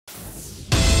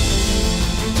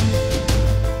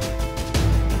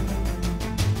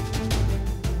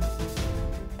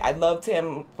I loved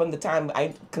him from the time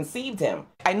I conceived him.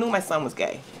 I knew my son was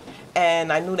gay,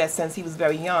 and I knew that since he was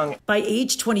very young. By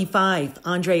age 25,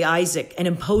 Andre Isaac, an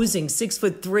imposing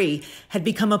 6'3", had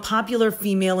become a popular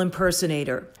female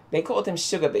impersonator. They called him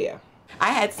Sugar Bear.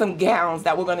 I had some gowns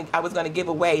that I was gonna give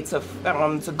away to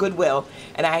Goodwill,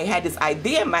 and I had this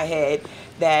idea in my head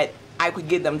that I could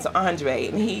give them to Andre,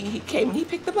 and he came and he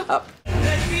picked them up.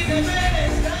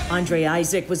 Andre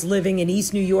Isaac was living in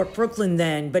East New York, Brooklyn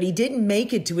then, but he didn't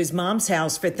make it to his mom's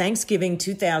house for Thanksgiving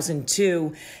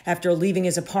 2002 after leaving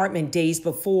his apartment days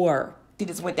before. He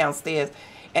just went downstairs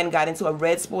and got into a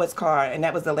red sports car, and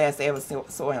that was the last I ever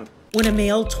saw him. When a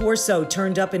male torso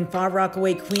turned up in Far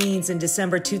Rockaway, Queens in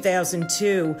December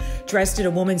 2002, dressed in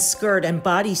a woman's skirt and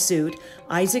bodysuit,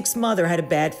 Isaac's mother had a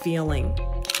bad feeling.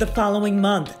 The following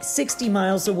month, 60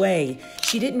 miles away,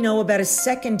 she didn't know about a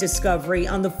second discovery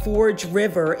on the Forge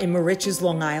River in Moriches,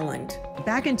 Long Island.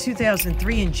 Back in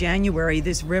 2003 in January,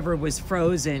 this river was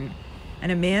frozen,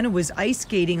 and a man who was ice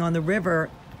skating on the river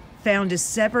found a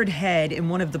severed head in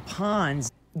one of the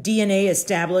ponds. DNA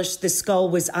established the skull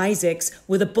was Isaac's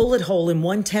with a bullet hole in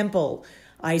one temple.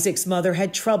 Isaac's mother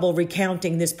had trouble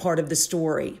recounting this part of the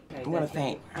story. I'm gonna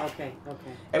faint. Okay.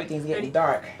 Everything's getting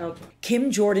dark. Okay. Kim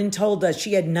Jordan told us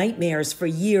she had nightmares for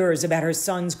years about her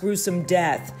son's gruesome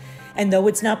death. And though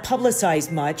it's not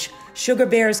publicized much, Sugar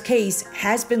Bear's case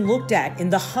has been looked at in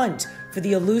the hunt for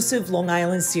the elusive Long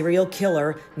Island serial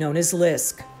killer known as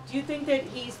Lisk. Do you think that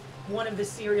he's one of the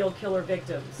serial killer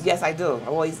victims? Yes, I do. I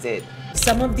always did.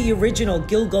 Some of the original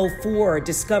Gilgo 4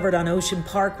 discovered on Ocean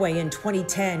Parkway in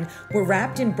 2010 were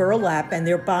wrapped in burlap and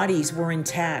their bodies were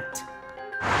intact.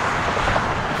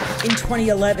 In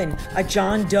 2011, a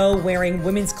John Doe wearing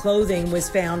women's clothing was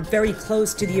found very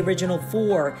close to the original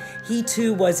 4. He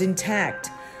too was intact.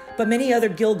 But many other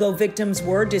Gilgo victims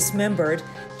were dismembered.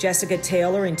 Jessica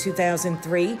Taylor in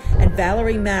 2003 and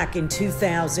Valerie Mack in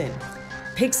 2000.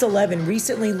 Pix 11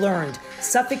 recently learned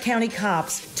Suffolk County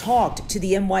cops talked to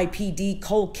the NYPD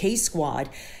cold case squad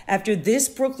after this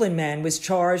Brooklyn man was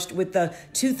charged with the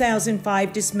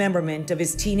 2005 dismemberment of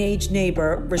his teenage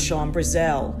neighbor, Rashawn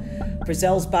Brazel.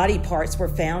 Brazel's body parts were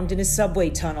found in a subway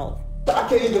tunnel. I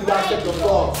can't even dissect the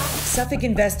fall. Suffolk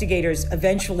investigators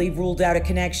eventually ruled out a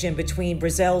connection between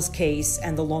Brazel's case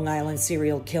and the Long Island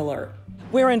serial killer.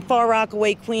 We're in Far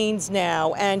Rockaway, Queens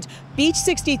now, and Beach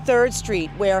 63rd Street,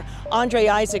 where Andre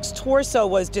Isaac's torso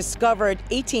was discovered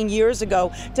 18 years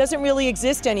ago, doesn't really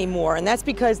exist anymore, and that's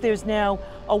because there's now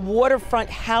a waterfront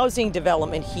housing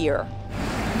development here.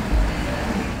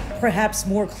 Perhaps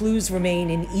more clues remain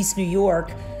in East New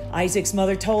York. Isaac's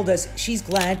mother told us she's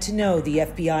glad to know the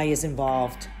FBI is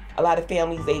involved. A lot of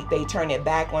families, they turn their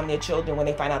back on their children when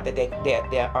they find out that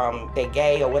they're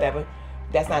gay or whatever.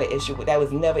 That's not an issue. That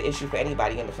was never an issue for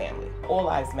anybody in the family. All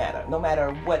lives matter, no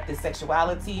matter what the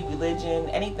sexuality, religion,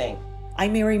 anything.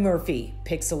 I'm Mary Murphy,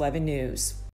 Pix 11 News.